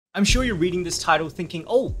I'm sure you're reading this title thinking,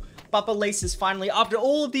 oh, Papa Lace is finally, after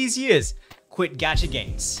all of these years, quit gacha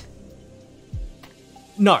games.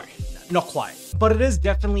 No, not quite. But it is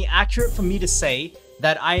definitely accurate for me to say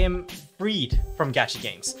that I am freed from gacha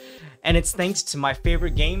games. And it's thanks to my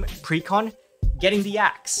favorite game, Priconne, getting the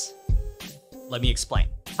axe. Let me explain.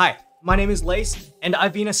 Hi, my name is Lace, and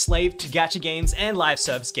I've been a slave to gacha games and live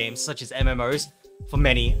service games such as MMOs for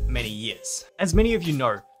many, many years. As many of you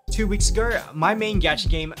know, 2 weeks ago, my main gacha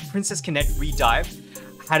game, Princess Connect Redive,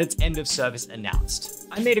 had its end of service announced.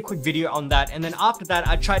 I made a quick video on that, and then after that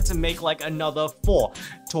I tried to make like another 4,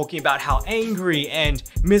 talking about how angry and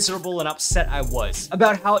miserable and upset I was,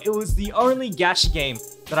 about how it was the only gacha game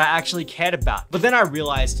that I actually cared about. But then I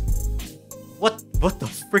realized, what the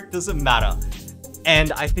frick does it matter?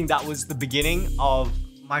 And I think that was the beginning of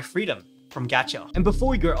my freedom from gacha. And before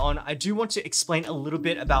we go on, I do want to explain a little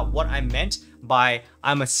bit about what I meant by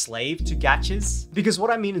I'm a slave to gachas. Because what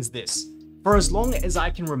I mean is this: for as long as I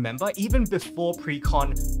can remember, even before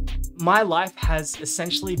Priconne, my life has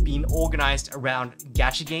essentially been organized around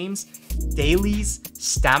gacha games, dailies,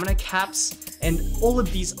 stamina caps, and all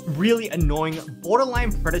of these really annoying,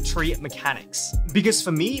 borderline predatory mechanics. Because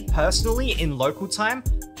for me, personally, in local time,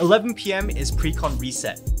 11 PM is Priconne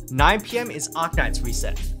reset, 9 PM is Arknight's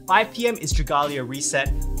reset, 5 PM is Dragalia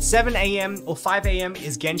reset, 7 AM or 5 AM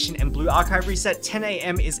is Genshin and Blue Archive reset, 10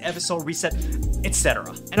 AM is Eversoul reset,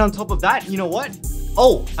 etc. And on top of that, you know what?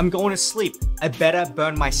 Oh, I'm going to sleep. I better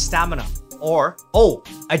burn my stamina. Or, oh,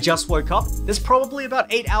 I just woke up. There's probably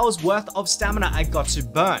about 8 hours worth of stamina I got to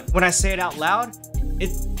burn. When I say it out loud,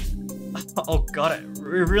 oh god, it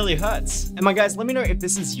really hurts. And my guys, let me know if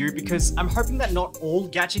this is you, because I'm hoping that not all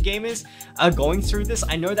gacha gamers are going through this.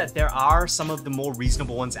 I know that there are some of the more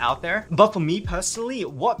reasonable ones out there, but for me personally,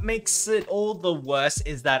 what makes it all the worse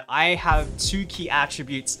is that I have 2 key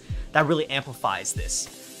attributes that really amplifies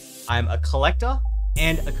this. I'm a collector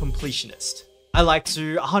and a completionist. I like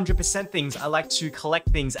to 100% things. I like to collect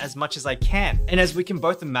things as much as I can. And as we can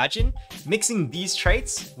both imagine, mixing these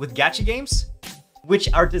traits with gacha games,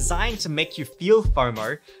 which are designed to make you feel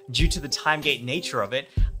FOMO due to the time gate nature of it,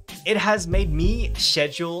 it has made me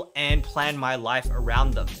schedule and plan my life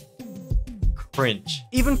around them. Cringe.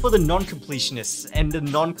 Even for the non-completionists and the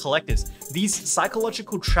non-collectors, these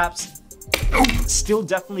psychological traps still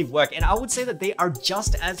definitely work, and I would say that they are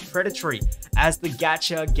just as predatory as the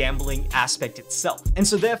gacha gambling aspect itself. And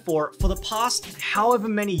so therefore, for the past however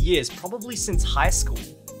many years, probably since high school,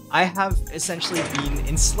 I have essentially been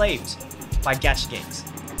enslaved by gacha games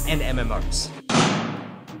and MMOs.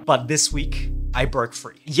 But this week, I broke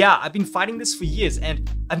free. Yeah, I've been fighting this for years, and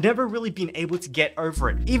I've never really been able to get over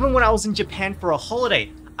it. Even when I was in Japan for a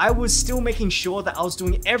holiday, I was still making sure that I was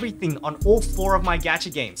doing everything on all 4 of my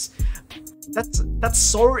gacha games. That's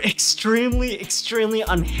so extremely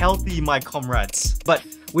unhealthy, my comrades. But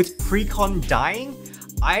with Priconne dying,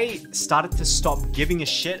 I started to stop giving a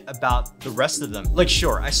shit about the rest of them. Like,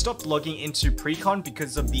 sure, I stopped logging into Priconne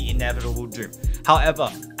because of the inevitable doom.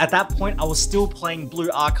 However, at that point, I was still playing Blue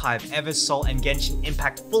Archive, Eversoul, and Genshin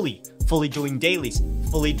Impact fully doing dailies,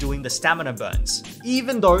 fully doing the stamina burns,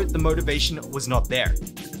 even though the motivation was not there.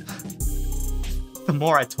 The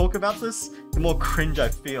more I talk about this, the more cringe I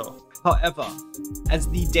feel. However, as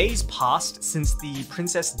the days passed since the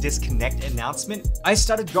Princess Disconnect announcement, I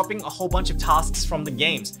started dropping a whole bunch of tasks from the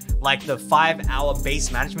games, like the 5-hour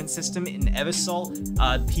base management system in Eversoul,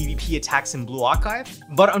 PvP attacks in Blue Archive.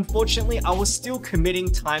 But unfortunately, I was still committing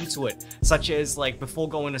time to it, such as like before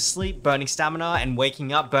going to sleep, burning stamina, and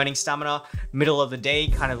waking up, burning stamina, middle of the day,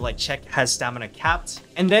 kind of like check has stamina capped.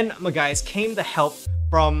 And then, my guys, came the help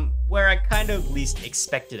from where I kind of least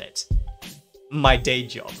expected it. My day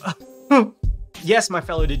job. Yes, my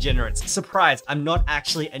fellow degenerates, surprise, I'm not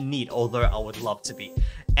actually a NEET, although I would love to be.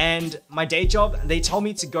 And my day job, they told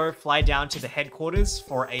me to go fly down to the headquarters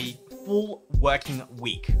for a full working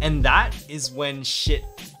week. And that is when shit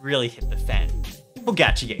really hit the fan. For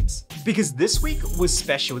gacha games. Because this week was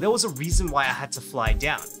special. There was a reason why I had to fly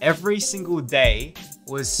down. Every single day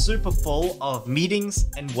was super full of meetings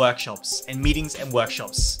and workshops and meetings and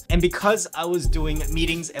workshops. And because I was doing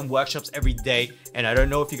meetings and workshops every day, and I don't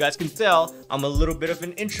know if you guys can tell, I'm a little bit of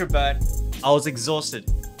an introvert, I was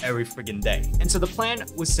exhausted every friggin' day. And so the plan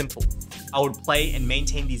was simple. I would play and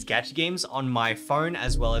maintain these gacha games on my phone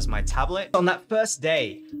as well as my tablet. On that first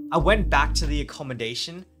day, I went back to the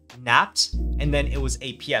accommodation, napped, and then it was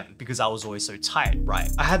 8 PM because I was always so tired,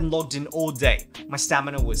 right? I hadn't logged in all day. My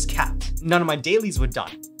stamina was capped. None of my dailies were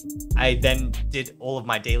done. I then did all of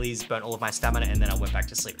my dailies, burnt all of my stamina, and then I went back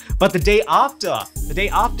to sleep. But the day after,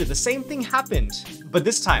 the same thing happened. But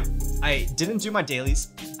this time, I didn't do my dailies,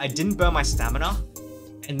 I didn't burn my stamina,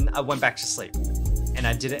 and I went back to sleep. And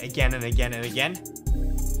I did it again and again and again.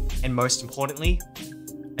 And most importantly,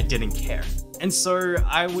 I didn't care. And so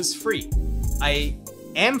I was free. I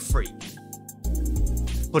am free.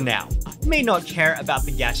 For now. I may not care about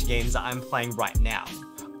the gacha games that I'm playing right now.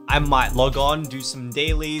 I might log on, do some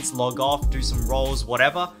dailies, log off, do some roles,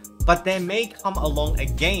 whatever. But there may come along a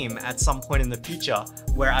game at some point in the future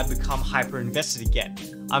where I become hyper invested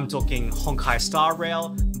again. I'm talking Honkai Star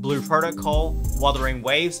Rail, Blue Protocol, Wuthering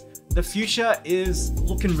Waves. The future is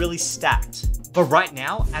looking really stacked. But right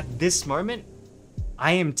now, at this moment,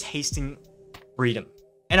 I am tasting freedom.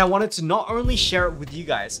 And I wanted to not only share it with you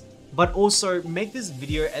guys, but also make this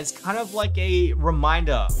video as kind of like a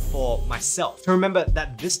reminder for myself to remember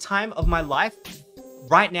that this time of my life,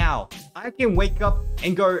 right now, I can wake up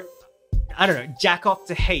and go, I don't know, jack off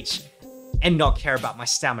to H and not care about my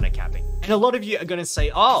stamina capping. And a lot of you are gonna say,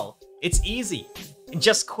 oh, it's easy,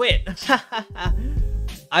 just quit.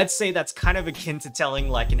 I'd say that's kind of akin to telling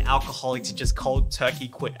like an alcoholic to just cold turkey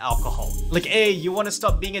quit alcohol. Like, hey, you wanna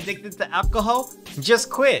stop being addicted to alcohol? Just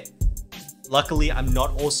quit. Luckily, I'm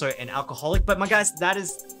not also an alcoholic, but my guys, that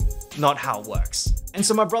is not how it works. And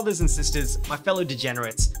so my brothers and sisters, my fellow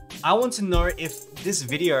degenerates, I want to know if this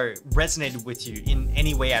video resonated with you in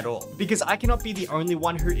any way at all, because I cannot be the only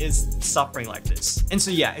one who is suffering like this. And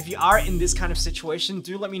so yeah, if you are in this kind of situation,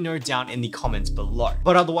 do let me know down in the comments below.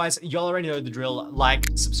 But otherwise, y'all already know the drill. Like,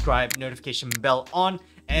 subscribe, notification bell on,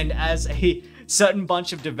 and as a certain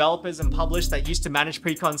bunch of developers and publishers that used to manage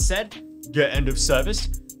Priconne said, get end of service,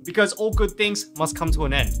 because all good things must come to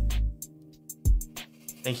an end.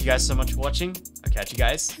 Thank you guys so much for watching. I'll catch you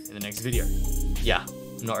guys in the next video. Yeah,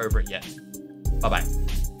 I'm not over it yet. Bye-bye.